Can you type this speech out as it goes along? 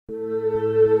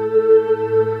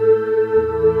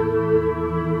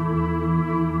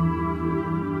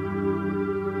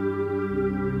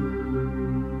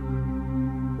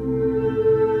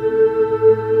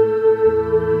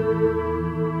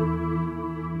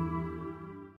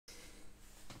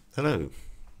Hello,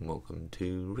 welcome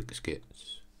to Rick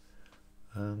Skits.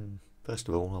 First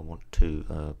of all, I want to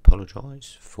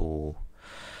apologise for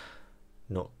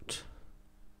not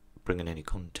bringing any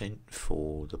content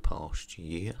for the past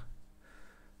year.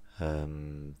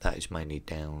 That is mainly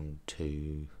down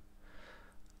to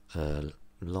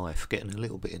life getting a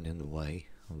little bit in the way,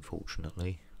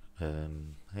 unfortunately. I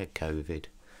had COVID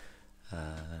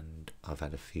and I've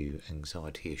had a few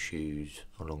anxiety issues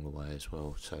along the way as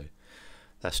well, so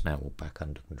that's now all back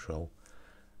under control.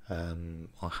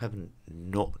 I haven't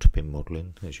not been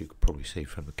modelling, as you could probably see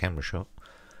from the camera shot.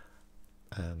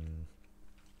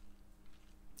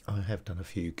 I have done a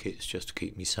few kits just to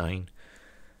keep me sane,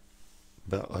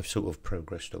 but I've sort of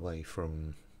progressed away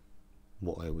from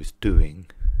what I was doing,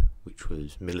 which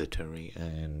was military,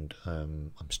 and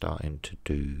I'm starting to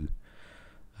do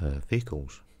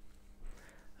vehicles,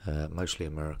 mostly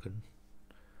American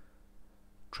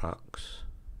trucks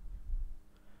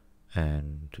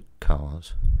and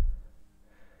cars.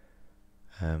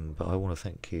 But I want to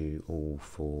thank you all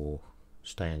for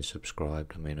staying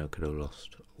subscribed. I mean, I could have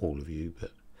lost all of you,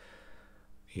 but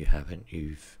you haven't.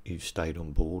 You've stayed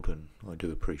on board, and I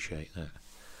do appreciate that.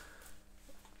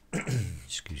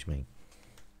 Excuse me.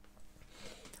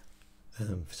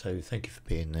 So thank you for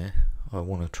being there. I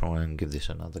want to try and give this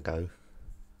another go.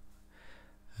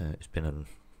 It's been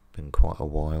quite a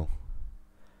while.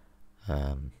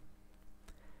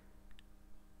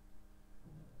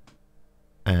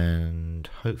 And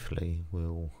hopefully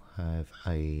we'll have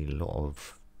a lot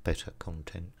of better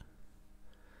content.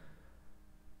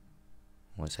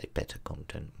 When I say better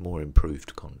content, more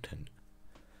improved content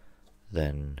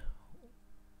than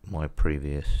my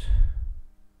previous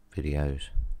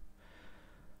videos.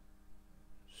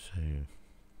 So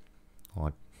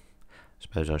I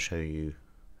suppose I'll show you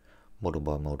model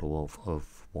by model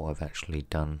of what I've actually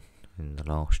done in the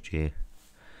last year.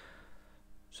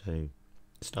 So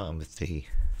starting with the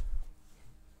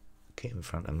kit in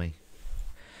front of me,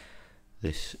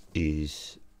 this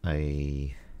is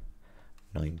a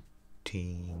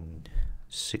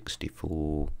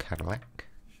 1964 Cadillac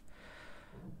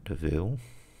DeVille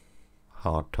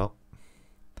hardtop.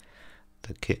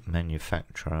 The kit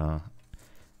manufacturer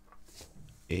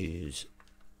is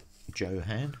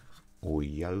Johan or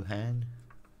Johan,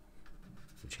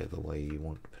 whichever way you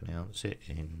want to pronounce it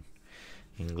in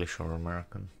English or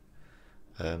American.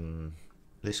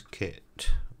 This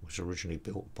kit was originally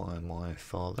built by my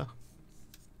father,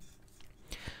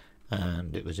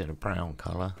 and it was in a brown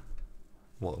colour.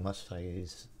 What I must say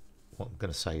is, what I'm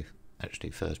going to say actually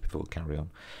first before we carry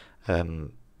on,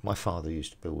 my father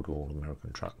used to build all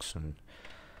American trucks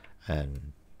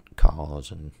and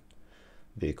cars and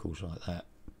vehicles like that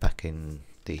back in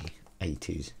the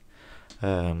 80s.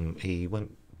 He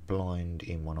went blind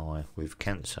in one eye with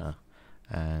cancer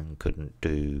and couldn't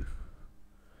do,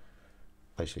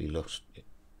 basically lost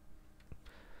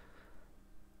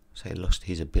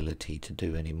his ability to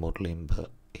do any modelling,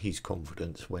 but his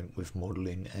confidence went with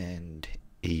modelling, and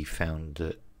he found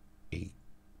that he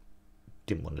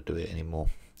didn't want to do it anymore.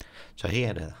 So he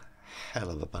had a hell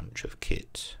of a bunch of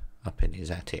kits up in his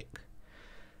attic,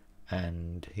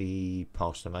 and he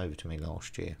passed them over to me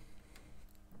last year.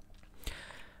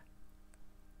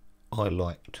 I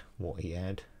liked what he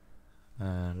had,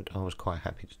 and I was quite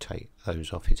happy to take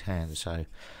those off his hands. So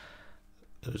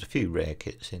there was a few rare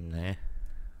kits in there,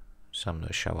 some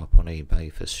that show up on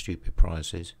eBay for stupid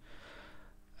prices,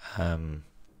 but I'm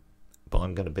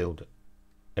going to build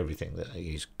everything that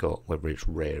he's got, whether it's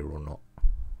rare or not.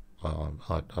 I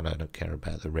don't care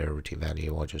about the rarity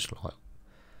value, I just like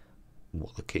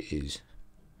what the kit is.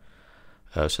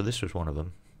 So this was one of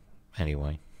them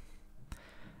anyway.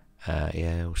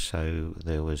 Yeah, also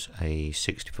there was a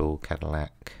 64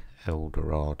 Cadillac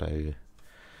Eldorado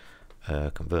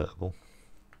convertible,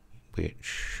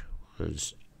 which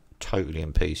was totally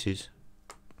in pieces.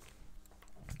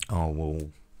 I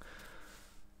will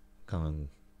go and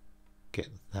get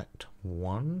that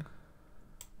one.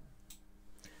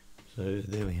 So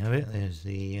there we have it. There's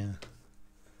the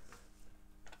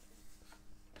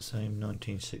same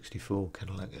 1964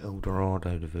 Cadillac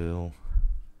Eldorado DeVille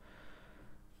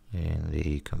in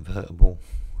the convertible.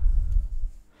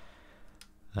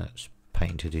 That's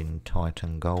painted in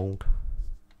Titan gold.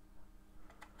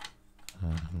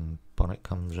 Bonnet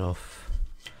comes off.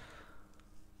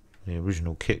 The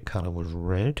original kit colour was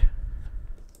red,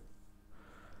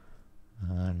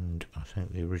 and I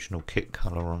think the original kit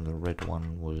colour on the red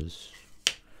one was,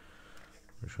 I'm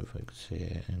not sure if I could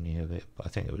see any of it, but I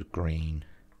think it was green.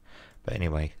 But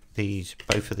anyway,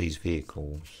 both of these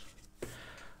vehicles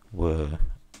were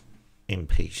in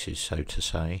pieces, so to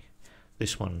say.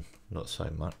 This one not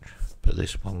so much, but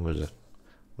this one was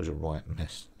a right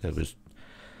mess. There was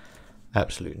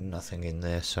absolutely nothing in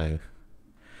there, so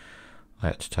I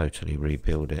had to totally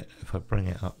rebuild it. If I bring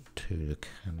it up to the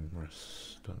camera,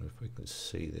 don't know if we can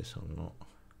see this or not.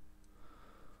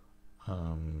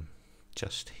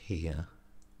 Just here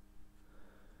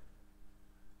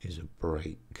is a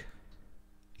break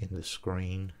in the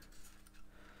screen.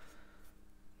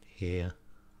 Here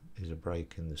is a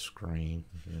break in the screen.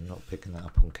 You're not picking that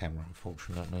up on camera,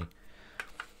 unfortunately.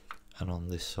 And on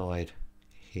this side,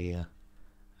 here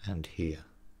and here.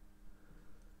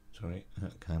 Sorry,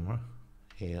 that camera.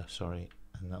 Here, sorry,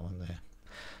 and that one there.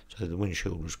 So the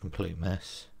windshield was a complete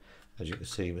mess. As you can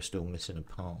see, we're still missing a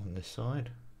part on this side,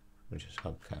 which is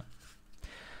hubcap.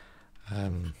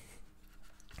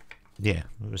 Yeah,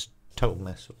 it was a total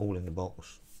mess, all in the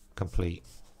box, complete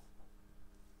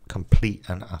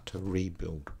and utter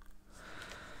rebuild.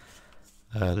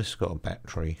 This has got a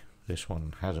battery. This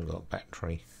one hasn't got a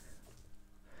battery,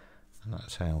 and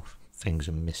that's how things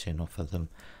are missing off of them.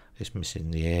 It's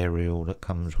missing the aerial that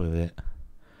comes with it.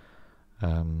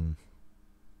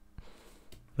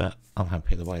 But I'm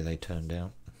happy the way they turned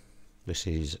out. This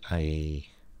is a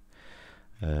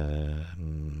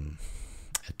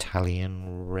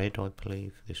Italian red, I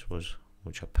believe this was,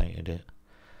 which I painted it.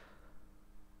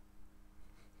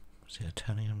 Is it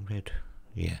Italian red?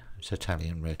 Yeah, it's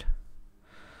Italian red.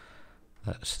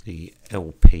 That's the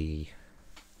LP.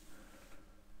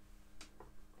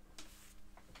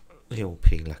 The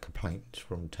LP lacquer plates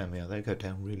from Tamiya. They go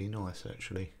down really nice,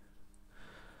 actually.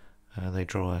 They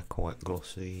dry quite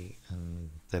glossy,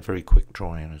 and they're very quick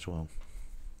drying as well.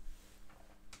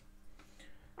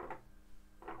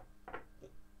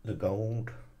 The gold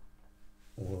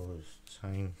was the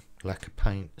same lacquer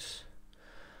paints.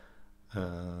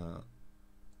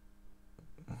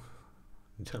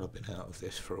 Until I've been out of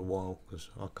this for a while, because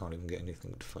I can't even get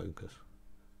anything to focus.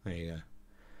 There you go.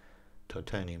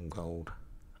 Titanium gold,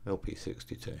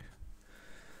 LP62.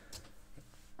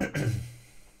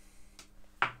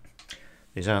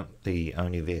 These aren't the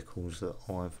only vehicles that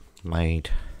I've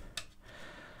made.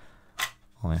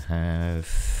 I have,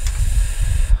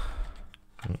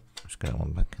 let's get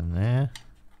one back in there.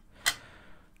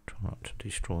 Try not to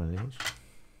destroy these.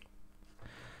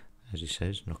 As he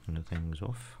says, knocking the things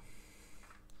off.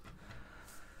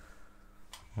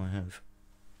 I have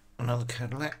another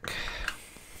Cadillac.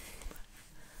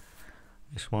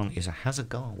 This one is a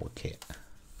Hasegawa kit.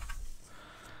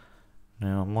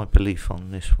 Now, my belief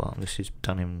on this one, this is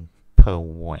done in pearl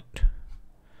white.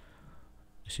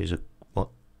 This is what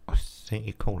I think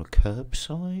you call a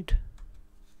curbside.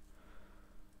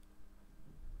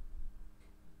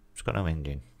 It's got no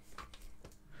engine.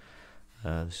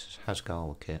 This is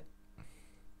Hasegawa kit.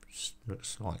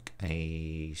 Looks like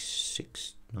a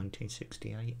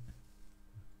 1968,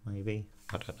 maybe.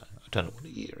 I don't know. I don't know what the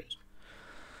year is.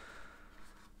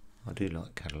 I do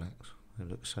like Cadillacs. They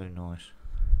look so nice.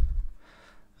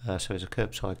 So it's a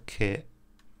curbside kit.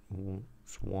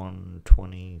 It's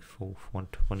 1/24th,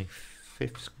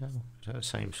 1/25th scale. Is that the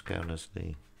same scale as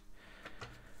the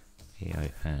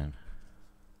Eopan?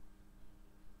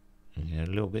 Yeah, a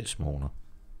little bit smaller.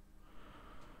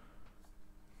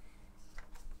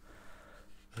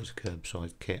 There's a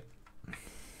curbside kit.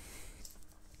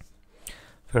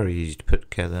 Very easy to put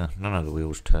together. None of the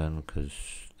wheels turn because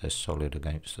they're solid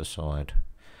against the side.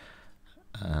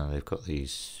 They've got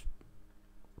these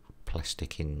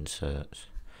plastic inserts.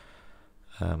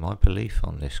 My belief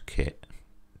on this kit,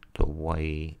 the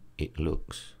way it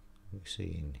looks, you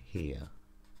see in here,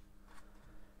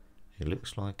 it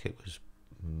looks like it was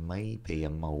maybe a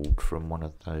mould from one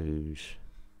of those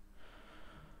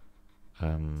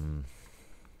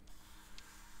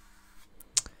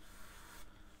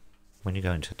when you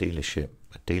go into a dealership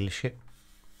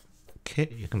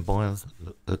kit, you can buy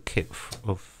a kit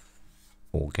of,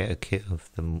 or get a kit of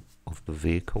the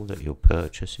vehicle that you're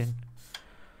purchasing.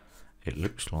 It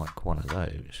looks like one of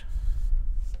those.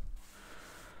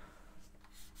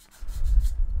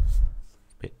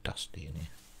 A bit dusty in here.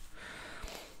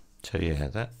 So yeah,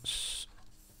 that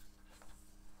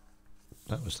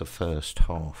was the first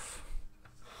half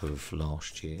of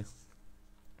last year.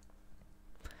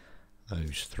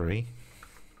 Those three.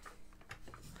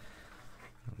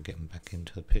 I'll get them back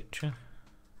into the picture.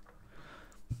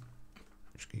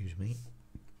 Excuse me.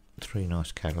 Three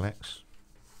nice Cadillacs.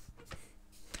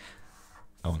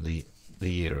 Oh, the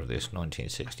year of this,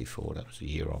 1964. That was the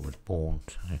year I was born.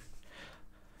 So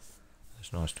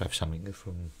it's nice to have something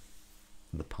from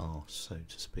the past, so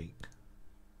to speak.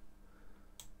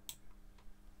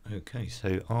 Okay,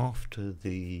 so after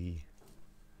the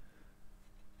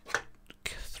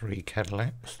three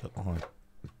Cadillacs that I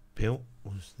built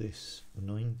was this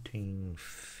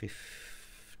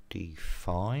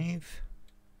 1955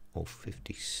 or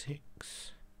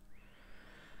 56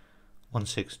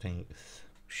 1/16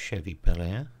 Chevy Bel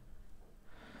Air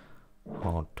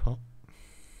hardtop.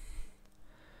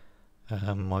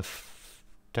 My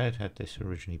dad had this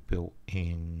originally built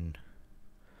in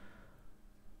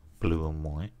blue and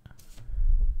white,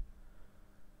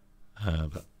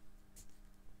 but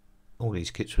all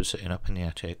these kits were sitting up in the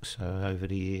attic, so over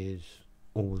the years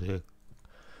all the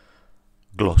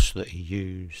gloss that he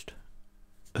used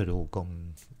had all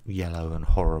gone yellow and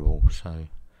horrible, so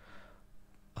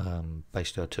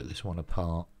basically I took this one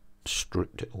apart,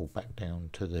 stripped it all back down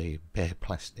to the bare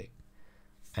plastic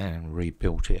and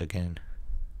rebuilt it again.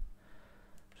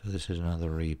 So this is another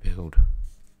rebuild.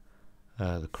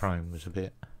 The chrome was a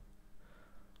bit,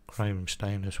 chrome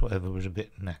stainless whatever was a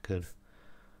bit knackered,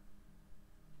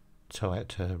 so I had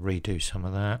to redo some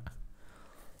of that.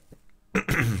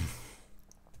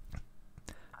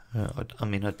 I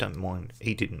mean, I don't mind,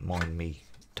 he didn't mind me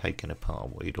taking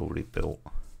apart what he'd already built,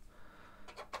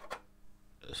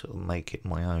 sort of make it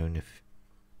my own, if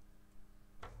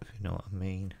you know what I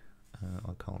mean.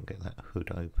 I can't get that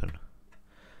hood open,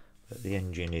 but the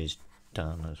engine is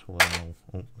done as well.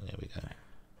 Oh, there we go.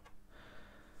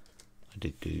 I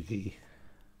did do the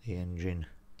engine.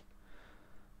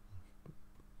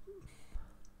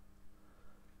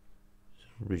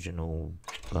 Original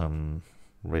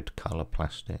red colour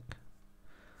plastic.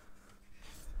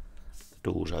 The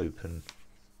door's open.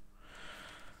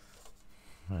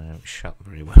 It's shut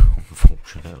very well,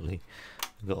 unfortunately.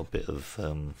 I've got a bit of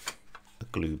a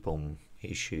glue bomb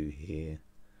issue here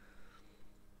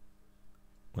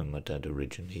when my dad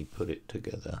originally put it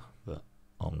together, but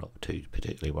I'm not too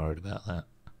particularly worried about that.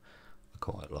 I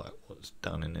quite like what's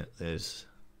done in it. There's,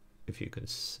 if you can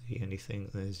see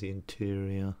anything, there's the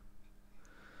interior.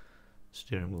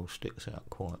 Steering wheel sticks out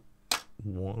quite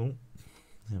well.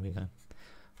 There we go.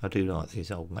 I do like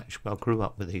these old I grew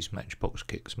up with these Matchbox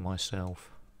kits myself.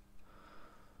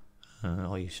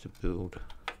 I used to build,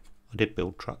 I did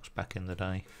build trucks back in the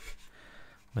day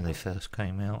when they first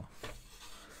came out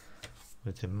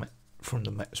with the from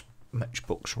the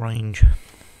Matchbox range.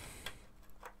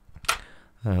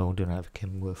 I did have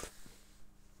Kenworth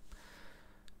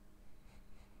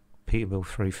Peterbilt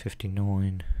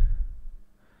 359,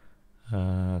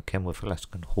 Kenworth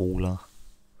Alaskan Hauler.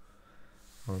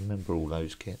 I remember all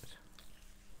those kits,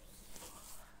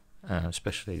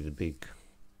 especially the big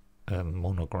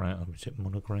monogram. Is it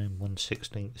monogram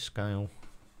 1/16 scale?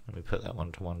 Let me put that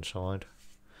one to one side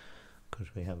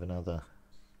because we have another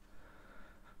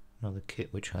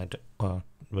kit which had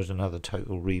was another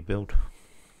total rebuild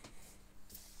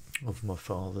of my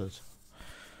father's.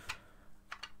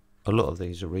 A lot of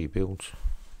these are rebuilds.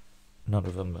 None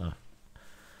of them are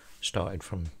started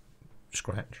from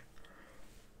scratch.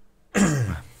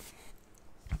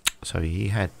 So he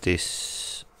had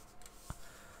this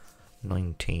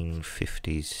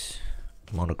 1950s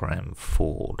monogram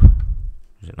Ford.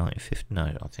 Is it 1950?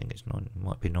 No, I think it's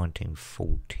might be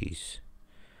 1940s.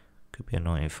 Could be a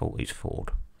 1940s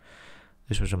Ford.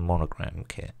 This was a monogram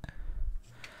kit.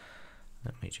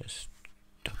 Let me just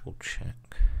double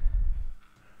check.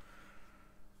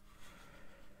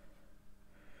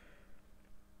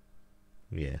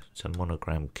 Yeah, it's a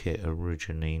monogram kit,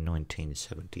 originally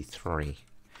 1973.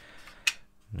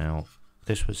 Now,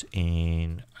 this was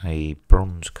in a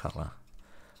bronze colour.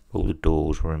 All the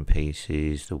doors were in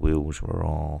pieces, the wheels were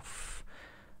off,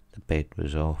 the bed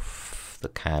was off, the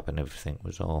cab and everything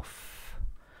was off.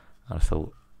 And I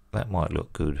thought that might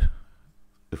look good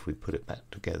if we put it back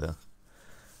together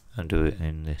and do it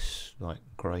in this like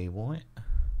grey white.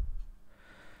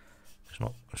 It's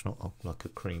not like a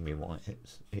creamy white.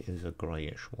 It is a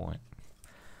greyish white.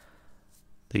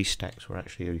 These stacks were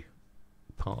actually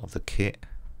part of the kit.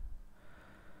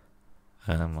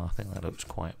 I think that looks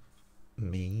quite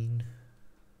mean.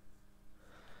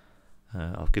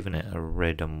 I've given it a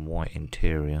red and white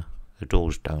interior. The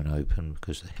doors don't open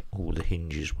because all the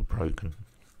hinges were broken.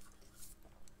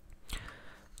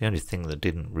 The only thing that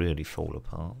didn't really fall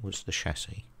apart was the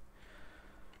chassis.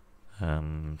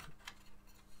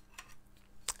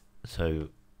 So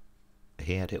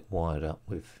he had it wired up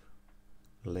with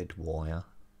lead wire,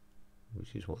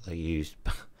 which is what they used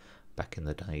back in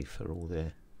the day for all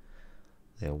their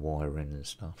wiring and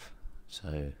stuff.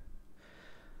 So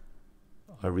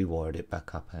I rewired it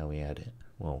back up how he had it.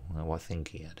 Well, how I think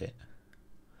he had it,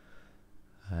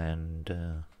 and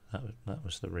that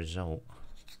was the result.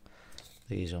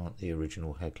 These aren't the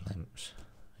original headlamps.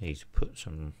 He's put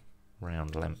some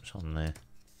round lamps on there,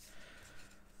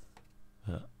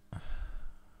 but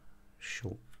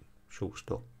short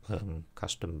stop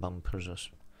custom bumpers.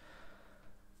 Got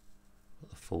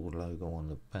the Ford logo on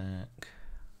the back.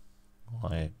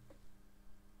 I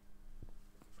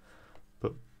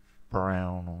put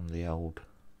brown on the old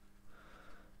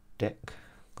deck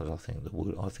because I think the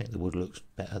wood looks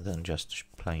better than just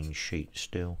plain sheet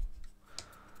steel.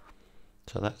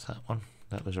 So that's that one.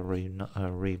 That was a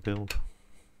rebuild.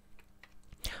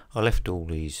 I left all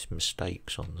these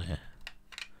mistakes on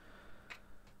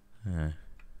there.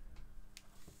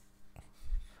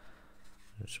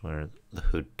 That's where the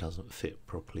hood doesn't fit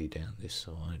properly down this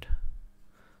side.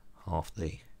 Half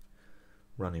the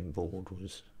running board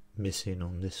was missing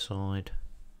on this side.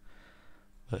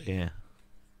 But yeah,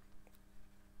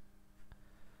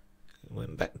 it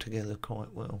went back together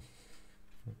quite well.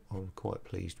 I'm quite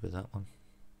pleased with that one.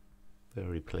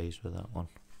 Very pleased with that one.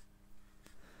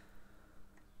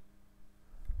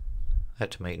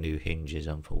 Had to make new hinges,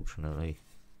 unfortunately,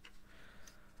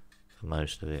 for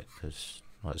most of it, because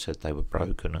like I said, they were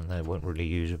broken and they weren't really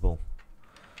usable.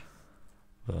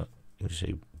 But you can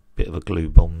see a bit of a glue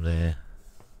bomb there.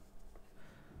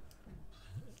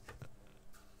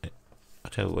 I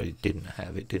tell you what it didn't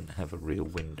have a real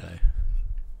window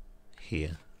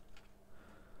here.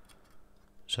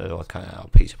 So I cut out a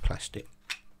piece of plastic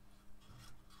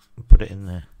and put it in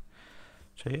there.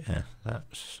 So yeah,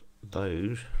 that's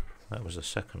those. That was the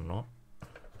second lot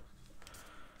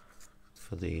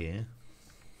for the year.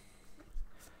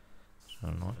 So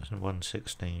it's a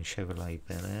 116 Chevrolet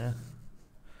Bel Air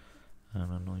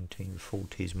and a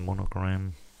 1940s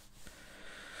monogram.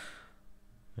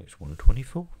 It's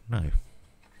 124? No.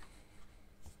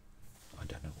 I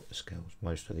don't know what the scales,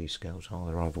 most of these scales are.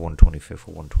 They're either 125th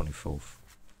or 124th.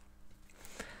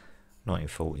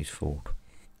 1940s Ford.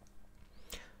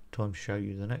 Time to show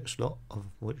you the next lot of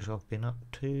which I've been up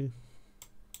to.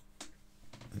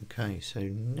 Okay, so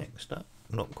next up,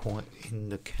 not quite in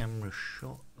the camera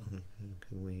shot.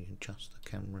 Can we adjust the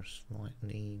camera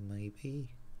slightly, maybe?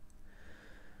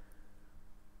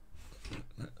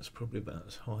 That's probably about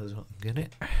as high as I can get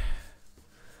it.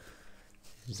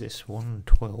 Is this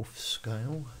 1/12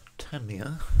 scale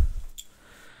Tamiya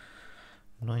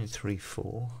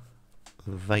 934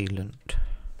 Valent.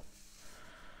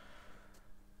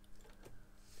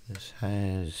 This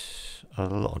has a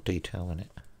lot of detail in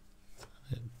it.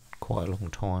 Quite a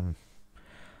long time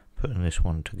putting this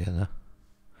one together.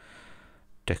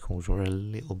 Decals were a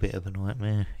little bit of a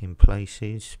nightmare in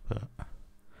places, but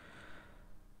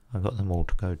I got them all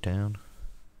to go down.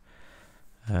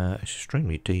 It's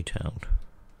extremely detailed.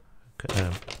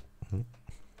 There's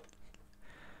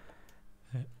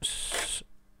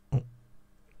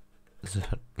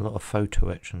a lot of photo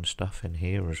etch and stuff in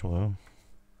here as well.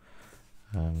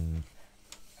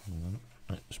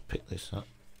 Let's pick this up.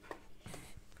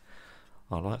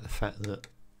 I like the fact that,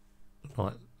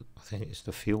 like, I think it's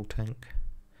the fuel tank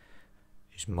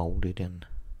is moulded in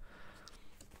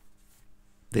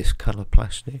this colour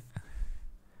plastic.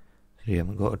 So you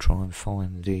haven't got to try and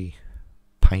find the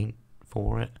paint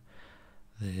for it.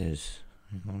 There's,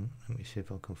 hang on, let me see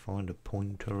if I can find a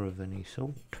pointer of any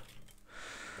sort.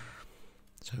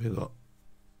 So we've got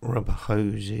rubber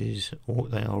hoses,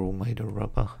 they are all made of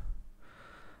rubber.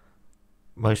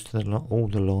 Most of all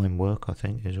the line work, I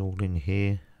think, is all in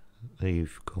here.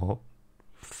 They've got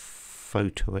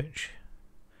photo etch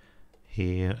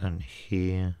here and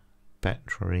here,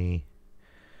 battery.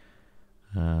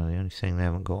 The only thing they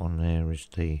haven't got on there is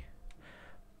the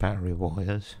battery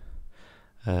wires.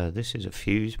 This is a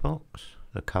fuse box.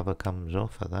 The cover comes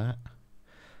off of that.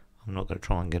 I'm not going to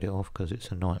try and get it off because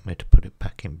it's a nightmare to put it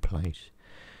back in place.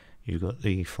 You've got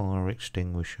the fire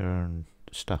extinguisher and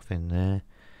stuff in there.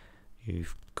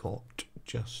 You've got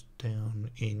just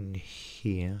down in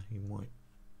here, you might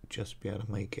just be able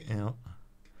to make it out,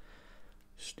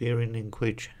 steering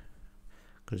linkage,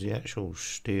 because the actual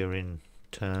steering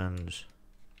turns,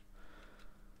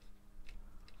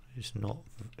 it's not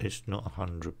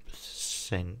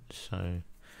 100%, so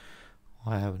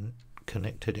I haven't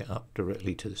connected it up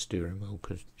directly to the steering wheel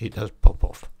because it does pop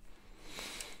off.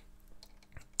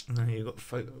 And then you've got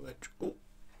photo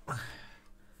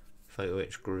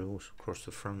etch grills across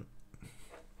the front.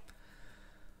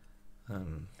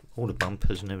 All the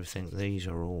bumpers and everything,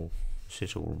 this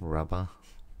is all rubber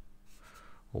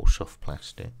or soft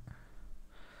plastic.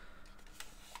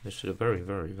 This is a very,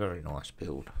 very, very nice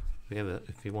build.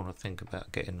 If you want to think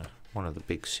about getting one of the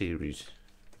big series,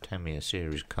 Tamiya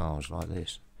series cars like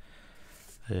this,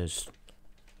 there's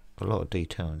a lot of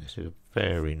detail in this. It's a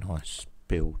very nice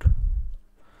build.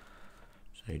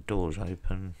 So doors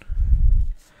open,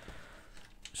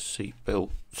 seat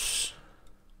belts.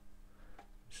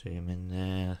 See them in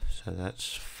there. So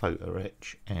that's photo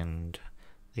etch, and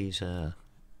these are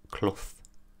cloth-like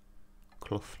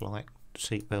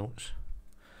seat belts.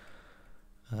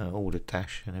 All the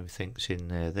dash and everything's in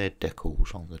there. They're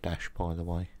decals on the dash, by the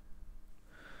way.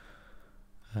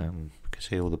 You can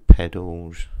see all the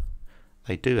pedals.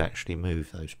 They do actually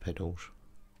move, those pedals,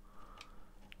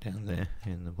 down there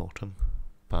in the bottom,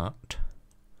 but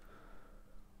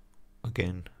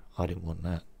again, I didn't want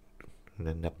that. I'd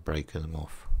end up breaking them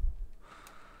off.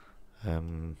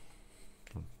 Door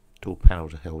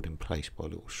panels are held in place by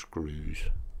little screws.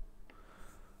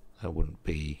 That wouldn't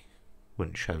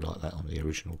show like that on the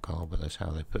original car, but that's how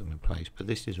they put them in place. But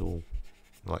this is all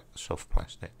like soft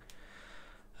plastic.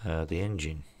 The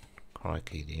engine,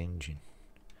 crikey, the engine.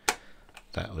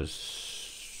 That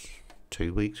was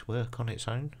 2 weeks' work on its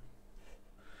own.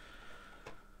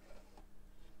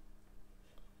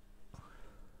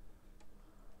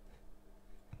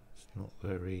 It's not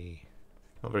very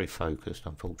focused,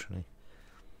 unfortunately.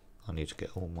 I need to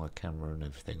get all my camera and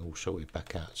everything all sorted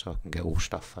back out so I can get all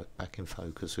stuff back in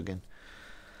focus again.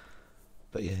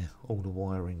 But yeah, all the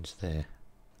wiring's there.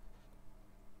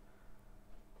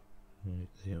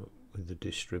 With the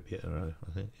distributor,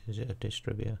 I think, is it a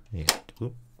distributor? Yeah,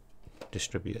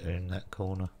 distributor in that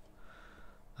corner.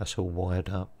 That's all wired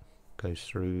up, goes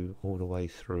through all the way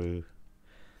through.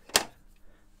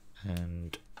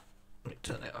 And let me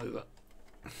turn it over.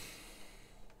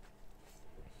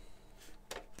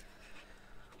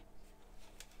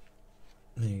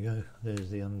 There you go, there's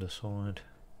the underside.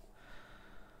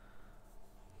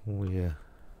 All your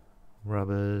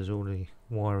rubbers, all the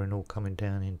wiring all coming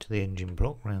down into the engine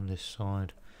block around this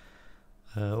side.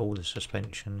 All the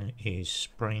suspension is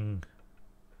spring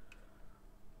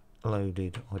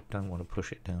loaded. I don't want to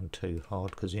push it down too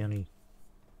hard because the only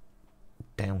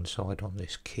downside on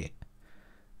this kit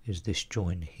is this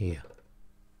joint here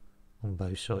on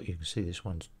both sides. You can see this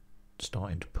one's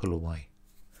starting to pull away.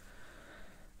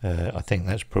 I think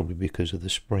that's probably because of the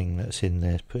spring that's in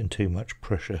there. It's putting too much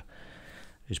pressure,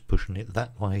 is pushing it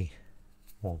that way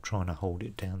while trying to hold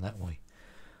it down that way.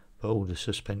 But all the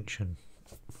suspension,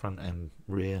 front and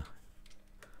rear,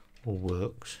 all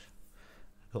works.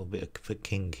 Got a bit of a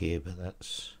kink here, but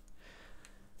that's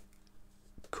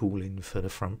cooling for the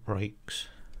front brakes.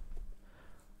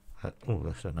 Oh,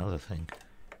 that's another thing.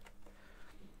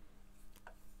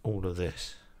 All of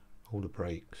this, all the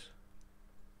brakes.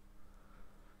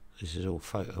 This is all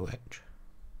photo etch.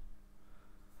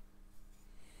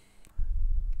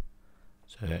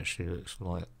 So it actually looks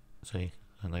like, see,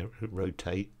 and it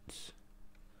rotates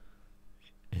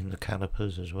in the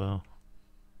calipers as well.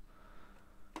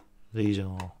 These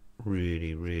are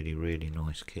really, really, really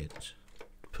nice kits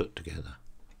put together.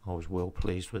 I was well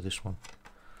pleased with this one.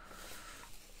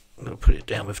 I'm going to put it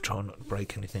down with trying not to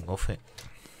break anything off it.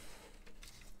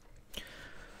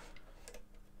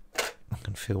 I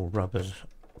can feel rubbers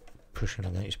pushing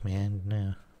against my hand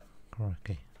now.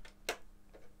 Crikey.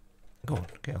 Go on,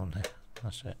 get on there.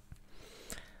 That's it.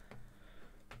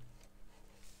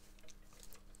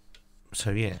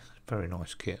 So yeah, very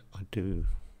nice kit. I do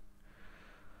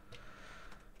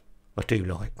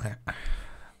like that.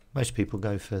 Most people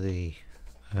go for the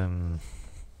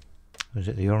was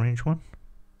it the orange one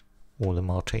or the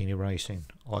Martini Racing?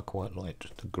 I quite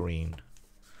liked the green,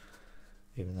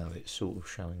 even though it's sort of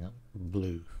showing up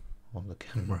blue on the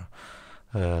camera.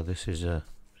 This is the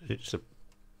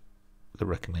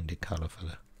recommended colour for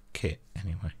the kit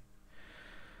anyway.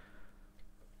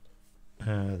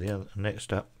 The other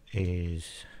next up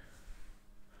is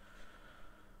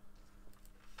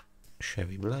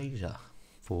Chevy Blazer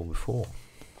 4x4.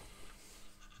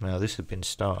 Now this had been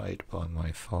started by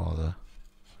my father.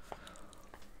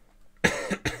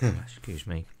 Excuse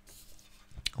me.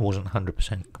 I wasn't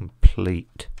 100%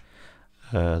 complete.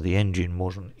 The engine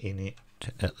wasn't in it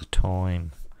at the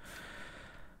time,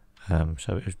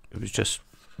 so it was just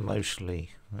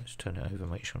mostly, let's turn it over,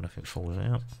 make sure nothing falls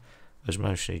out. It was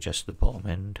mostly just the bottom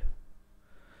end.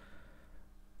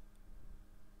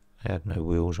 It had no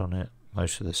wheels on it.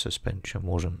 Most of the suspension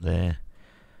wasn't there,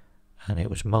 and it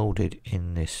was moulded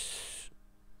in this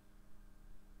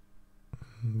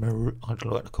I'd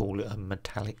like to call it a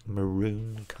metallic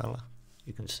maroon colour.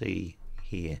 You can see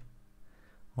here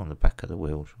on the back of the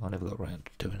wheels. I never got around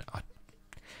to doing it.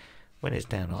 When it's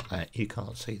down like that, you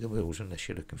can't see the wheels unless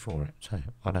you're looking for it, so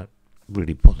I don't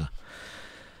really bother.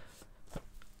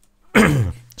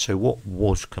 So what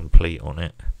was complete on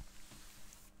it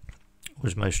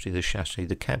was mostly the chassis.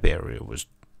 The cab area was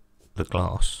the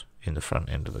glass in the front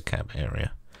end of the cab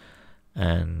area,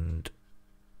 and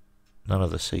none of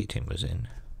the seating was in.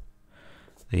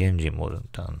 The engine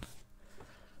wasn't done.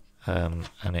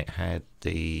 and it had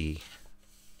the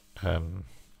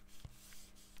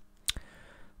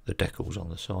decals on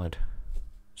the side.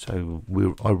 So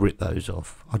I ripped those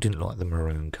off. I didn't like the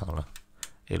maroon colour.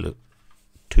 It looked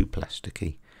too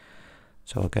plasticky.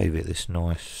 So I gave it this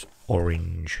nice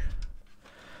orange,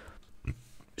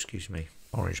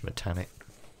 orange metallic.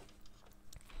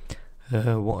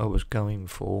 What I was going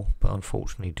for, but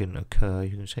unfortunately didn't occur.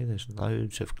 You can see there's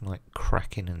loads of like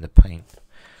cracking in the paint.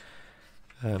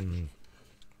 I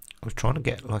was trying to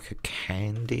get like a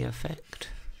candy effect,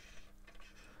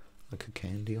 like a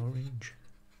candy orange.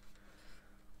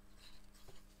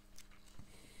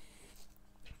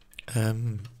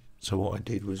 So what I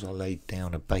did was I laid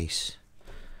down a base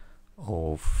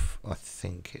of, I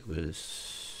think it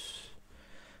was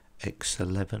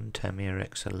X11, Tamiya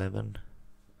X11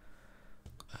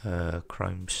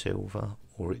 chrome silver,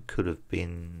 or it could have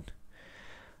been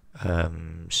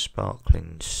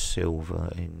sparkling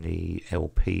silver in the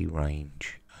LP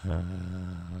range.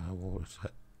 What was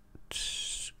that?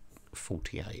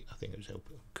 48, I think it was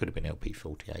LP, could have been LP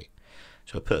 48.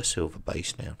 So I put a silver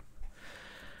base down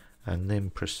and then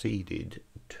proceeded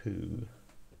to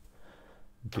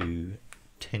do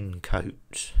 10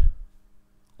 coats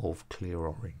of clear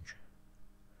orange,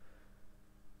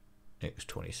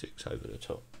 X26 over the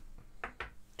top.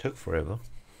 Took forever,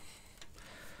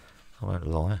 I won't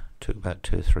lie. Took about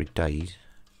 2 or 3 days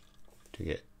to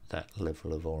get that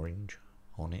level of orange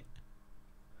on it.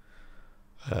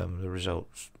 The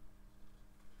results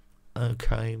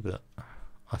okay, but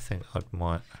I think I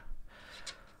might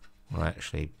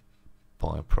actually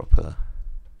buy proper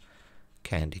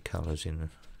candy colours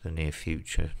in the near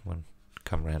future when I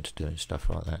come around to doing stuff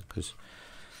like that, because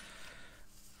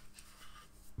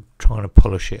trying to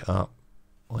polish it up,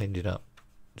 I ended up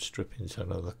stripping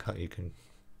some of the cut. You can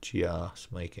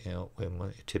just make it out where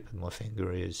my tip of my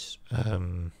finger is.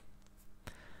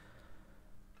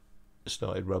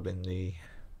 Started rubbing the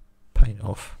paint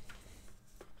off.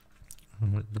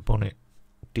 The bonnet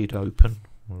did open,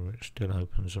 whether it still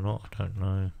opens or not, I don't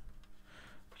know.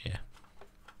 Yeah.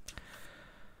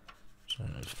 So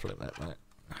let's flip that back.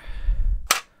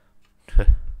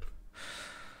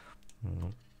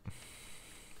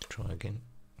 Try again.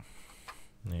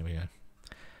 There we go.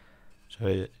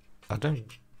 So I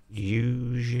don't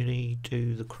usually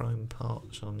do the chrome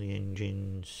parts on the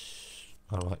engines.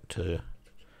 I like to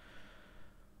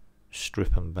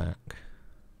strip them back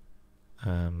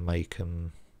and make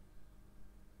them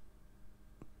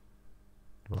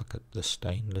like the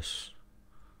stainless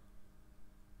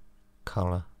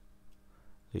colour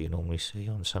that you normally see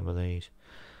on some of these.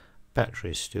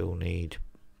 Batteries still need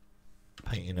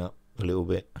painting up a little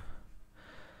bit.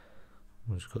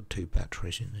 It's got 2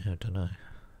 batteries in there, I don't know.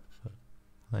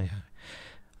 But I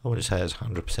wouldn't say it's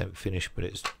 100% finished, but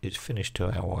it's finished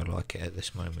to how I like it at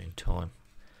this moment in time.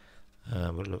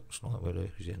 But it looks like we're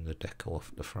losing the decal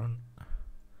off the front.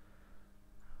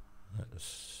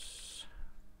 That's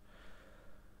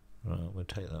right, we'll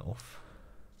take that off.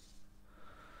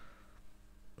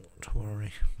 Not to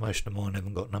worry, most of mine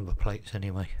haven't got number plates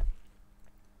anyway.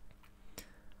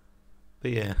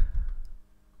 But yeah,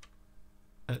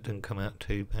 that didn't come out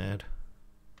too bad.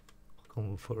 I've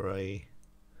gone for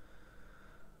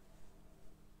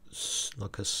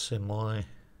like a semi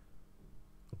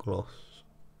gloss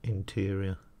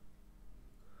interior,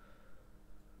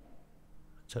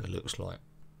 so it looks like,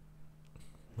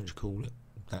 what do you call it,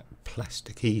 that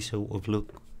plasticky sort of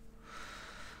look.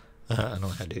 And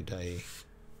I added a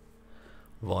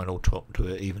vinyl top to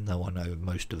it, even though I know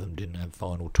most of them didn't have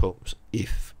vinyl tops,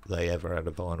 if they ever had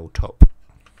a vinyl top.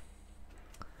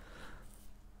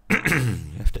 You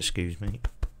have to excuse me.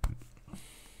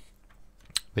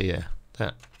 But yeah,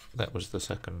 that was the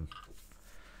second.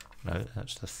 No,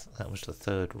 that was the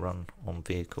third run on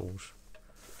vehicles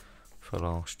for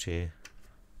last year.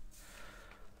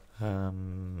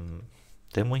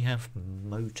 Then we have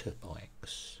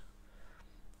motorbikes.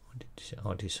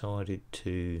 I decided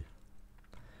to.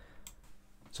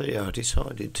 So yeah, I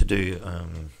decided to do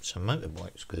some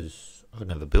motorbikes because I've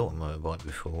never built a motorbike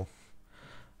before.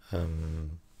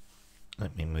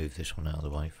 Let me move this one out of the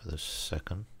way for the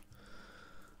second.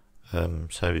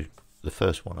 So the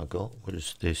first one I got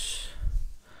was this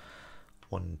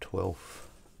 112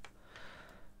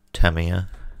 Tamiya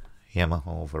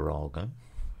Yamaha Virago.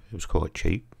 It was quite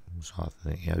cheap. It was, I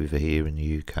think over here in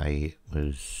the UK it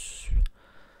was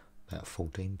about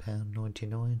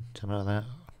 £14.99, something like that.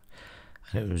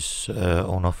 And it was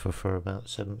on offer for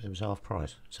about it was half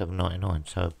price, £7.99.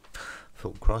 So I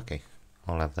thought, crikey,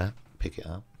 I'll have that, pick it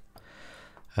up.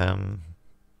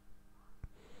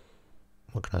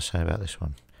 What can I say about this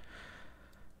one?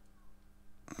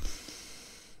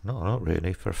 No, not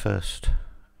really. For a first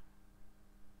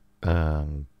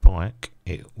bike,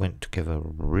 it went together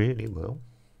really well.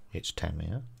 It's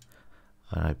Tamiya.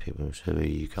 I know people say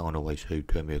you can't always say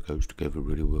Tamiya goes together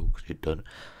really well because it doesn't.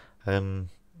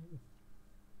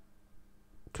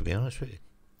 To be honest with you,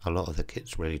 a lot of the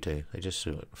kits really do. They just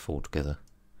sort of fall together.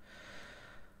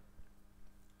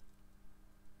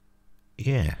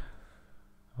 Yeah,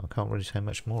 I can't really say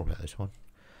much more about this one.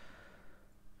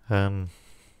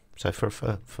 So for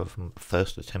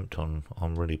first attempt on,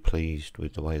 I'm really pleased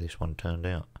with the way this one turned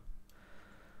out.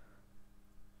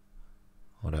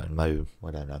 I don't know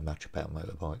much about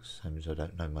motorbikes, same as I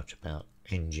don't know much about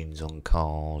engines on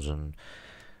cars and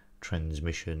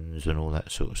transmissions and all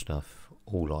that sort of stuff.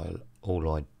 I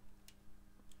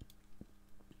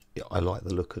like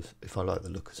the look of. If I like the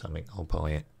look of something, I'll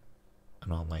buy it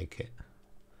and I'll make it.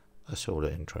 That's all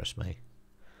that interests me.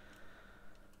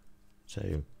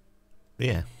 So,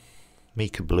 yeah,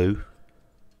 Mica Blue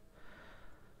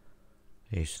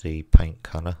is the paint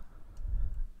colour.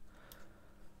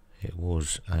 It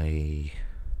was I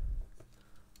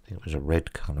think it was a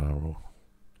red colour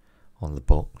on the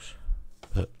box,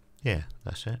 but yeah,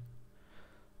 that's it.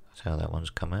 That's how that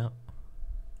one's come out.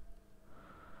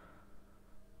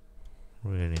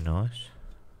 Really nice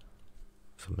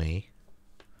for me.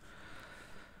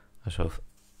 So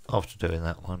after doing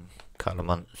that one, a couple of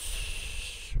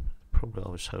months, probably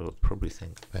I would probably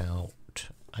think about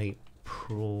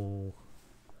April,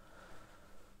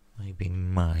 maybe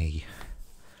May.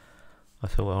 I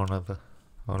thought, well,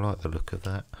 I like the look of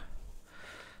that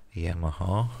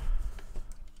Yamaha,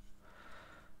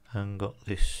 and got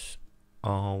this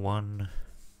R1.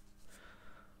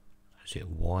 Is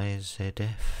it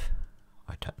YZF?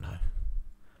 I don't know.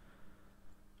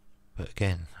 But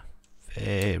again,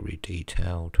 very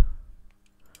detailed.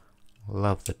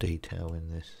 Love the detail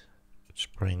in this.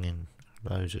 Spring,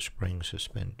 loads of spring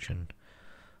suspension.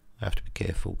 I have to be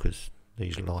careful because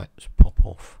these lights pop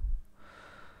off.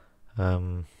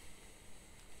 Again,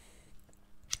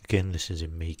 this is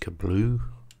in Mica Blue.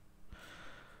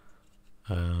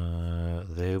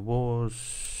 There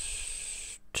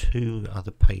was 2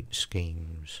 other paint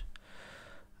schemes.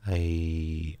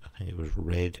 I think it was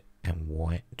red and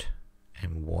white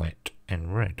and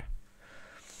red.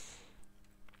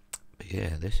 But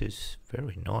yeah, this is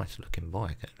very nice looking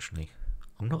bike actually.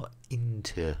 I'm not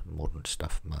into modern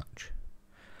stuff much.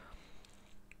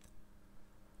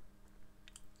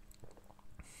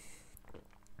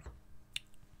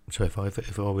 So if I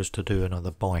was to do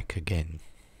another bike again,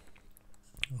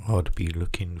 I'd be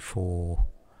looking for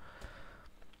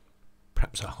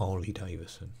perhaps a Harley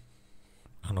Davidson,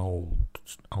 an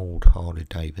old Harley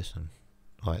Davidson,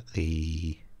 like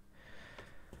the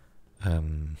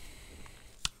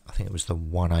I think it was the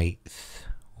 1/8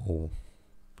 or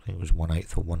I think it was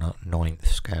 1/8 or 1/9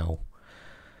 scale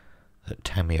that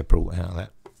Tamiya brought out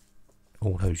that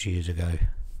all those years ago.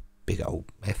 Big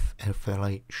old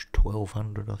FLH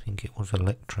 1200, I think it was,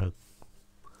 Electro,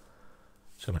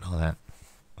 something like that.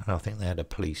 And I think they had a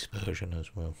police version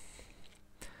as well.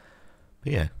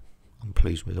 But yeah, I'm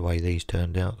pleased with the way these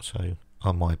turned out, so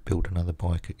I might build another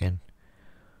bike again.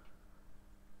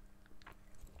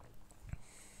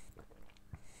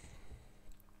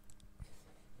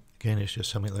 Again, it's just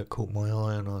something that caught my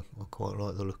eye and I quite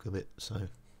like the look of it. So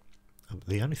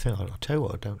the only thing I'll tell you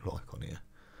what I don't like on here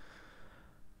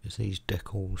is these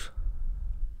decals.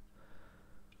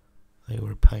 They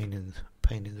were a pain in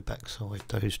the backside,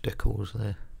 those decals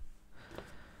there.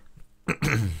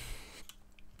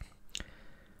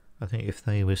 I think if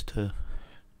they was to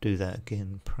do that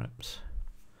again, perhaps,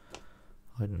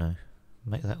 I don't know,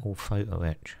 make that all photo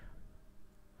etch.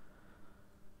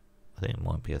 I think it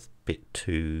might be a bit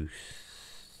too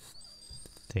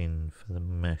thin for the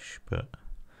mesh, but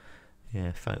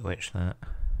yeah, photo etch that.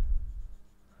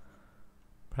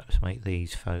 Perhaps make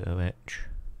these photo etch.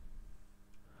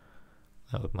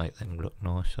 That would make them look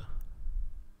nicer.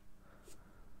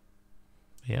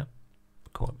 Yeah,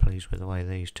 quite pleased with the way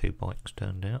these 2 bikes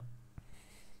turned out.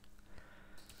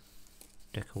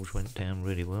 Decals went down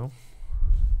really well.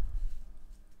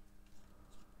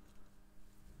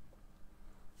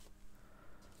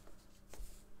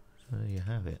 So there you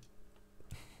have it.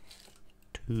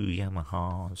 2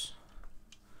 Yamahas.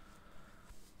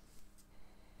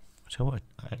 So I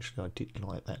did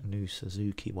like that new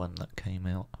Suzuki one that came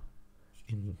out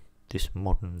in this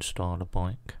modern style of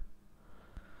bike.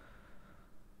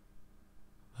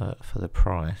 But for the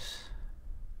price,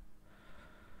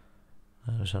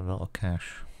 that was a lot of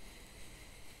cash.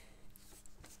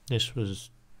 This was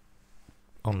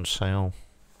on sale,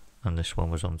 and this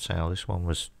one was on sale. This one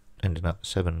was ended up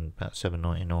about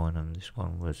 £7.99, and this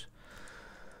one was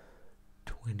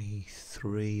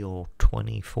 23 or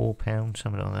 24 pounds,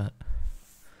 something like that.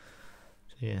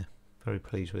 So yeah, very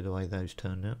pleased with the way those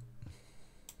turned out.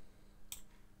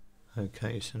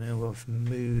 Okay, so now I've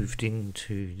moved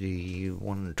into the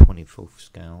 1/24th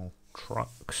scale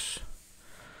trucks.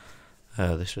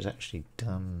 This was actually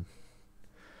done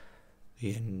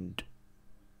the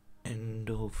end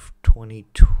of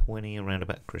 2020, around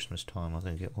about Christmas time, I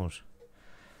think it was.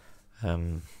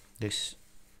 This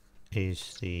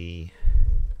is the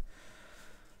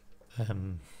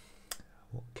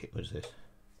what kit was this?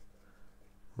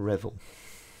 Revel.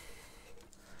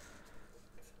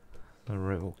 The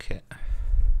Revel kit.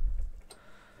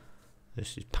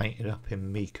 This is painted up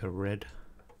in Mica red.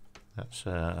 That's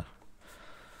the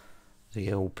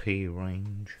LP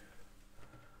range.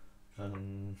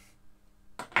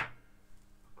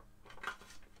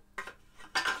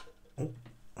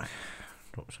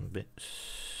 Got some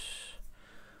bits.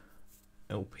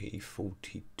 LP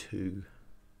 42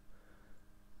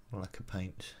 lacquer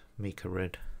paint, Mica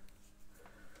red.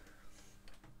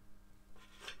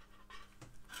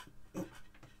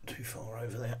 Too far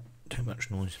over there, too much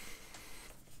noise.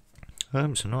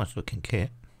 It's a nice looking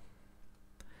kit,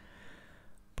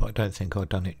 but I don't think I've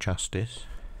done it justice.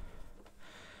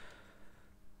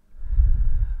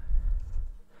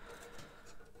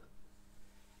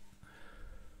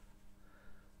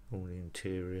 All the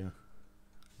interior,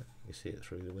 you can see it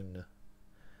through the window,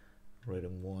 red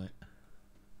and white.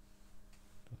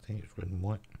 I think it's red and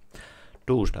white.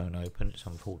 Doors don't open, it's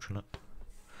unfortunate.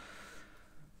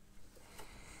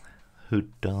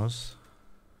 Hood does.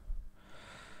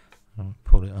 I'll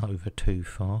pull it over too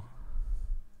far.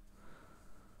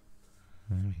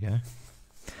 There we go.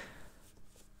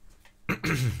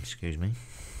 Excuse me.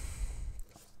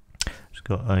 It's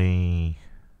got a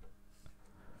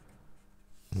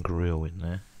grill in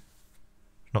there.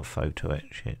 It's not photo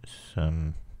etch, it's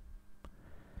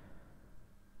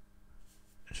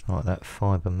like that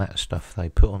fibre mat stuff they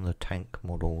put on the tank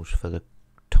models for the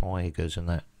Tigers and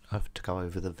that. I have to go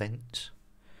over the vents.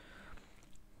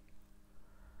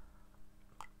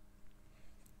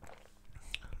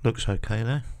 Looks okay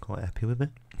there, quite happy with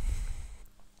it.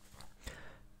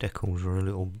 Decals are a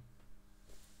little,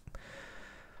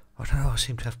 I don't know, I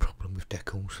seem to have a problem with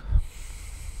decals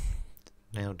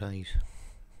nowadays.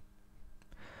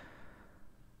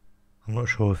 I'm not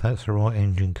sure if that's the right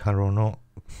engine colour or not.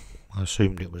 I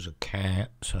assumed it was a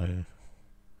cat, so,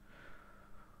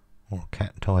 or a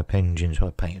cat type engine, so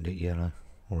I painted it yellow,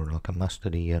 or like a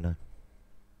mustardy yellow.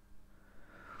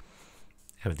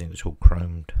 Everything was all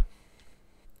chromed.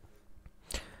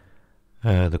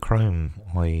 The chrome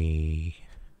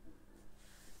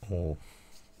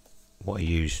what I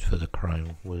used for the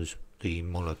chrome was the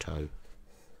Molotow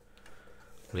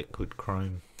liquid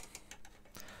chrome.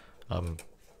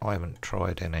 I haven't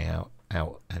tried any out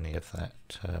any of that.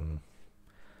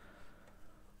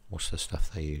 What's the stuff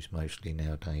they use mostly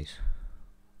nowadays?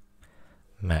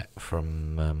 Matt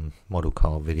from Model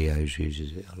Car Videos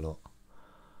uses it a lot.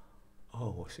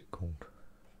 Oh, what's it called?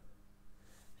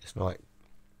 It's like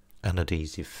an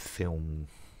adhesive film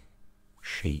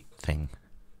sheet thing.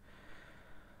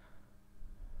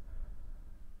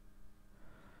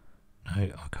 No,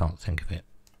 I can't think of it.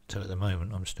 So at the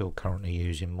moment I'm still currently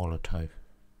using Molotow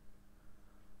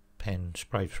pen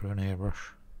sprayed through an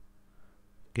airbrush.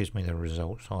 Gives me the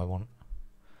results I want.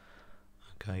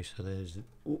 Okay, so there's,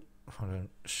 oh, if I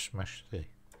don't smash the,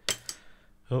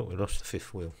 oh, we lost the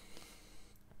fifth wheel.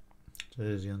 So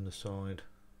there's the underside.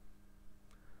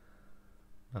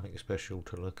 Nothing special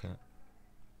to look at.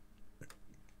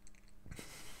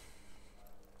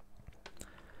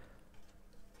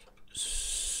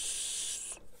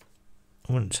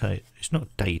 I wouldn't say it's not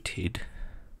dated,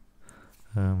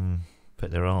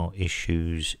 but there are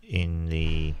issues in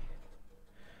the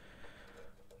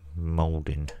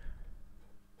moulding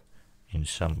in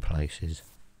some places.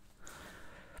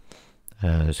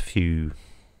 There's a few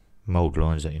mould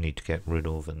lines that you need to get rid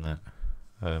of and that.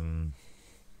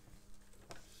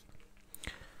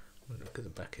 Look at the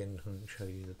back end. I can show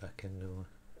you the back end of it.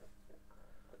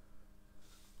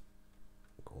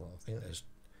 Cool, I think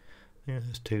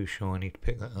that's too shiny to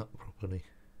pick that up properly.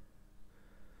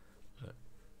 But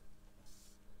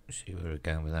let's see where we're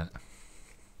going with that.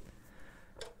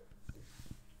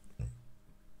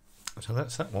 So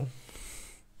that's that one.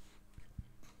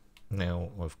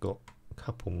 Now I've got a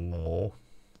couple more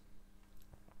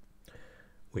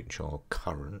which are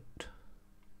current.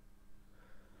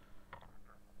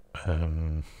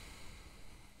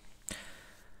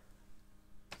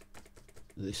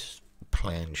 This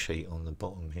plan sheet on the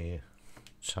bottom here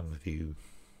some of you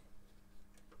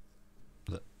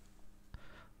that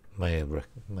may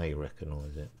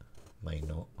recognise it, may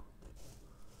not.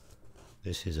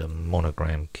 This is a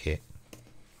monogram kit,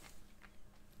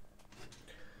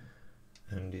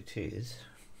 and it is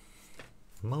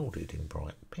moulded in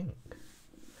bright pink.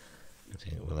 I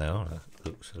think without it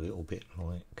looks a little bit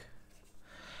like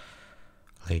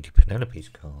Lady Penelope's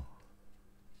car,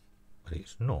 but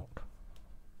it's not.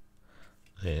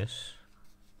 This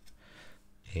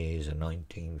is a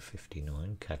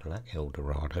 1959 Cadillac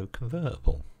Eldorado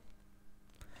convertible,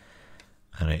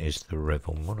 and it is the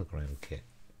Revell monogram kit.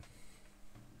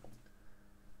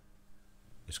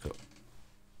 It's got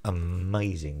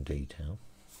amazing detail,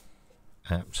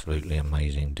 absolutely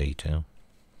amazing detail.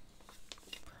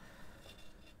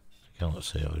 You can't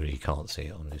see it, I really can't see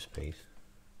it on this piece.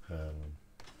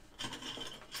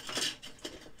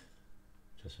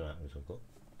 Just so happens I've got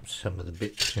some of the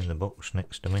bits in the box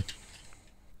next to me.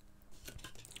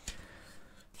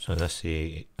 So that's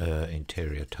the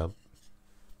interior tub.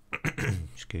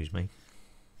 Excuse me.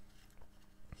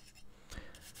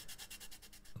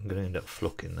 I'm going to end up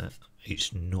flocking that.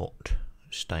 It's not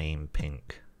staying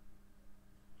pink.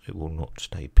 It will not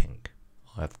stay pink.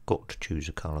 I've got to choose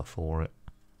a colour for it,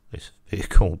 this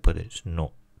vehicle, but it's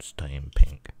not staying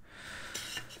pink.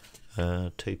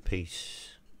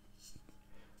 Two-piece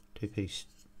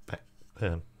back,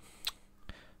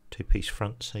 two-piece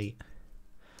front seat.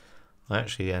 I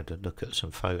actually had to look at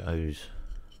some photos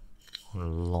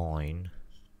online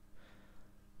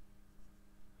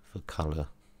for colour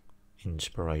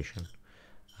inspiration,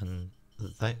 and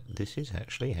this is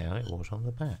actually how it was on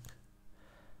the back.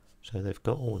 So they've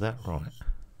got all that right,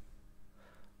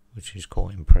 which is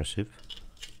quite impressive.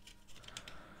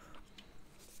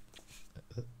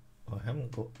 I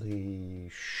haven't got the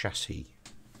chassis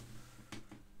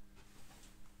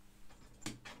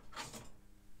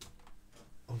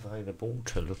available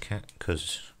to look at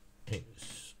because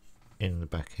it's in the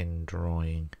back end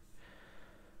drying.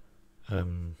 Whether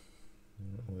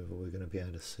we're going to be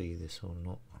able to see this or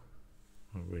not,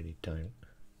 I really don't.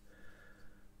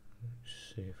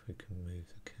 Let's see if we can move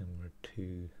the camera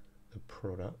to the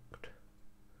product,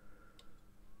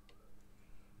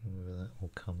 whether that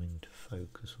will come into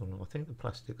focus or not. I think the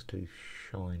plastic's too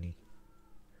shiny.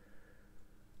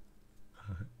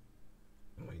 Are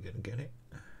we going to get it?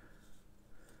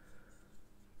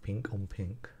 Pink on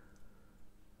pink.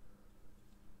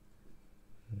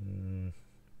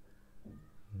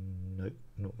 Nope,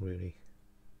 not really.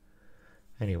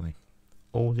 Anyway,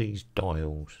 all these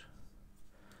dials,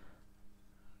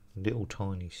 little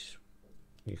tiny,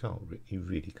 you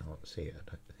really can't see it, I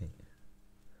don't think.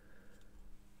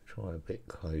 Try a bit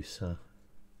closer.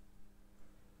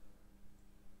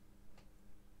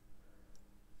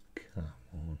 Come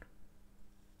on.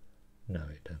 No,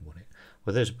 it don't want it.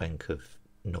 Well, there's a bank of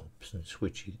knobs and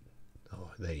switches.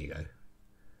 Oh, there you go.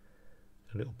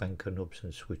 A little bank of knobs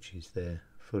and switches there,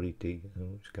 fully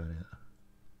oh, it's going out.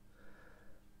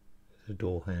 The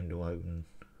door handle open.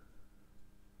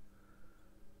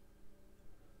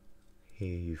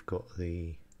 Here you've got the,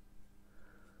 you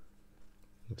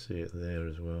can see it there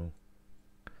as well.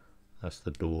 That's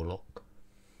the door lock.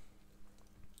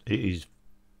 It is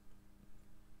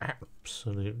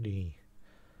absolutely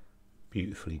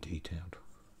beautifully detailed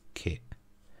kit.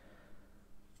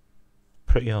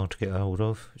 Pretty hard to get hold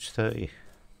of. It's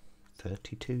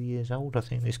 32 years old, I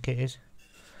think this kit is.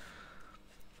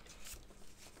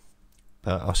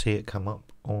 But I see it come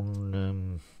up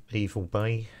on Evil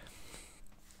Bay.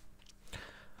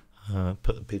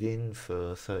 Put the bid in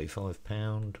for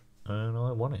 £35 and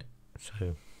I won it.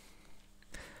 So,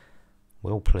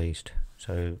 well pleased.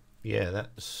 So, yeah,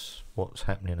 that's what's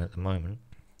happening at the moment.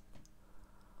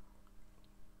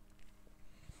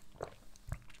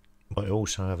 But I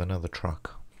also have another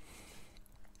truck,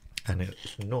 and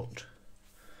it's not,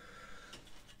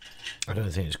 I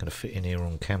don't think it's going to fit in here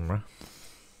on camera.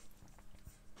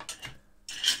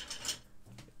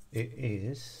 It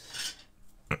is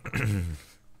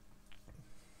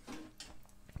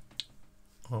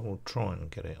I will try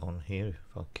and get it on here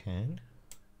if I can.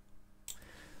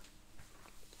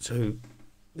 So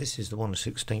this is the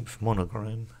 1/16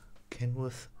 monogram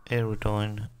Kenworth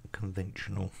Aerodyne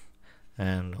conventional,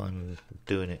 and I'm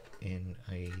doing it in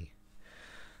a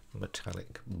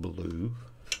metallic blue,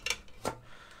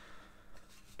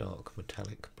 dark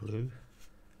metallic blue.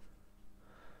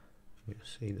 You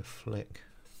see the fleck.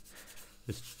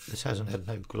 This hasn't had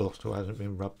no gloss or hasn't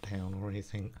been rubbed down or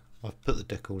anything. I've put the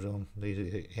decals on. These are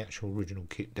the actual original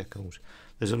kit decals.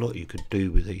 There's a lot you could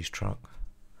do with these trucks.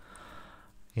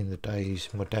 In the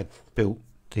days, my dad built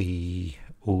the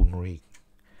ordinary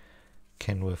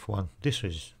Kenworth one. This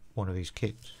is one of his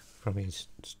kits from his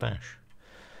stash.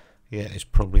 Yeah, it's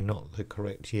probably not the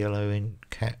correct yellow in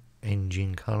cat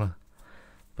engine colour,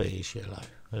 but it's yellow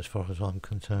as far as I'm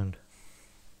concerned.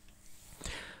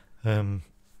 I've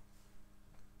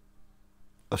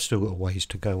still got a ways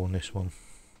to go on this one.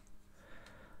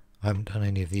 I haven't done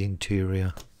any of the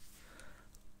interior.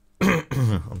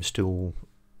 I'm still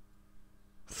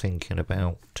thinking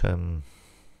about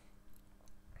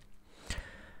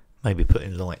maybe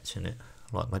putting lights in it,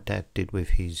 like my dad did with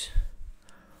his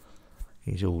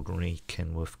ordinary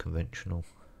Kenworth conventional.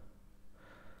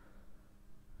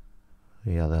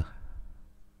 The other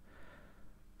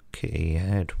kit he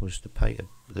had was the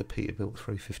Peterbilt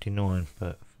 359,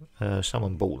 but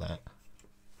someone bought that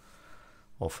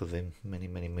off of him many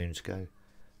moons ago.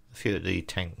 A few of the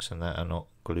tanks and that are not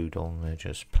glued on, they're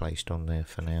just placed on there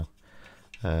for now.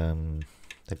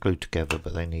 They're glued together,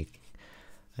 but they need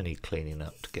cleaning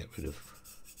up to get rid of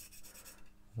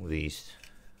all these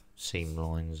seam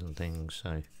lines and things,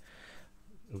 so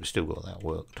we've still got that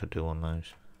work to do on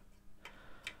those.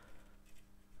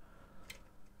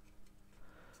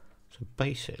 So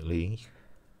basically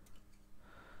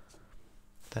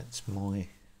that's my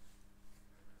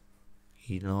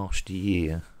last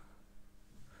year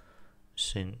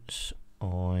since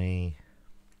I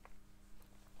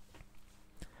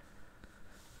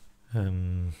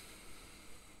done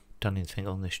anything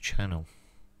on this channel.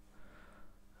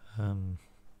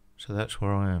 So that's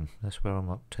where I am. That's where I'm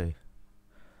up to.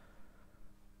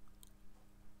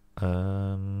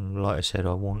 Like I said,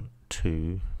 I want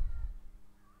to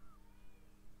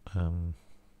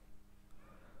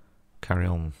carry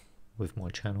on with my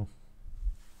channel,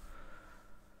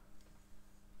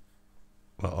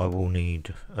 but I will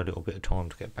need a little bit of time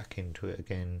to get back into it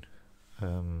again.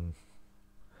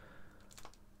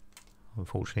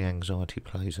 Unfortunately, anxiety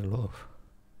plays a lot of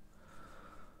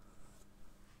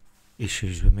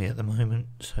issues with me at the moment,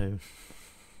 so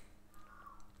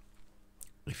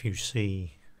if you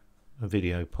see a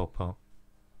video pop up,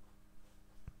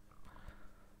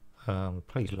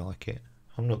 please like it.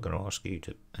 I'm not going to ask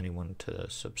anyone to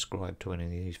subscribe to any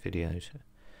of these videos.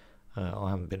 I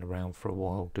haven't been around for a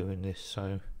while doing this,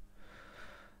 so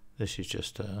this is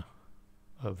just a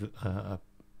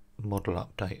model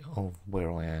update of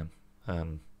where I am.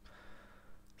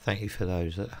 Thank you for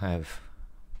those that have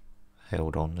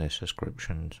held on their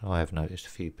subscriptions. I have noticed a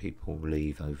few people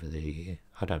leave over the year.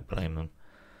 I don't blame them.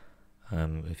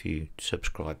 If you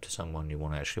subscribe to someone, you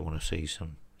actually want to see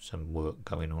some work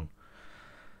going on.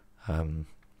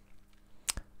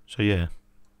 So yeah,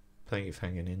 thank you for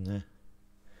hanging in there.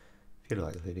 If you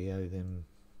like the video, then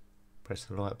press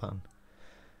the like button,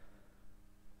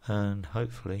 and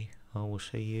hopefully I will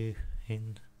see you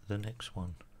in the next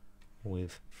one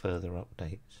with further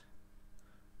updates.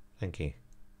 Thank you.